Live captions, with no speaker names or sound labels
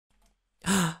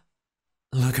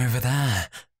Look over there.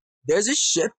 There's a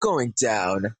ship going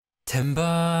down.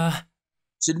 Timber.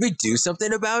 Should we do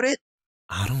something about it?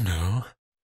 I don't know.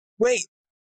 Wait,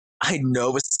 I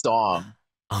know a song.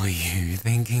 Are you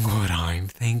thinking what I'm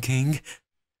thinking?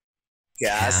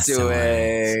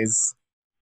 Castaways.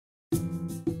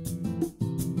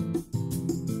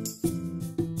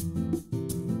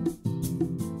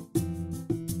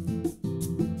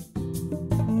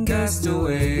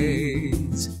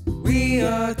 Castaways, we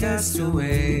are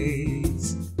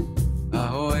castaways.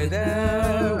 Ahoy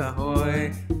there,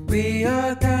 ahoy, we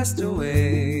are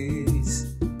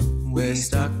castaways. We're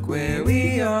stuck where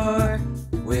we are,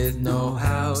 with no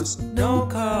house, no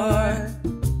car.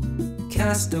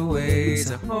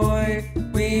 Castaways, ahoy,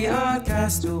 we are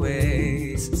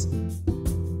castaways.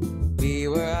 We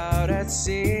were out at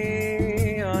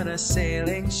sea on a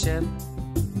sailing ship.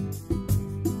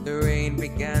 The rain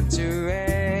began to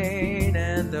rain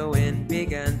and the wind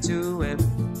began to whip.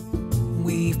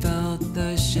 We felt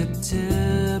the ship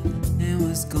tip, it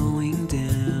was going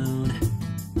down.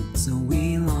 So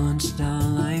we launched our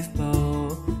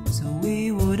lifeboat so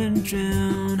we wouldn't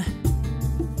drown.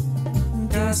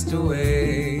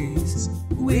 Castaways,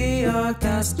 we are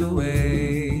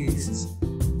castaways.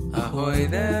 Ahoy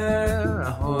there,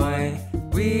 ahoy,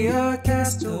 we are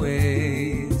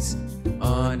castaways.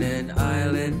 On an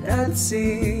island at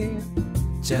sea,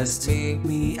 just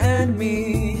me and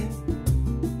me.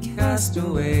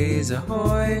 Castaways,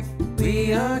 ahoy,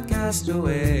 we are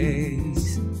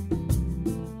castaways.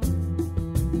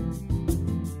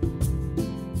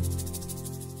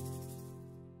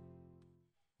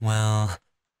 Well,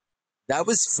 That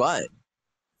was fun.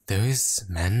 those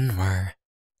men were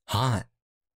hot,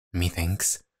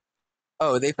 methinks.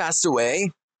 Oh, they passed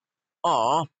away?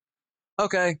 Aw.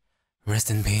 Okay. Rest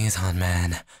in peace, hot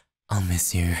man. I'll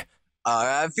miss you.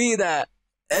 RIP that.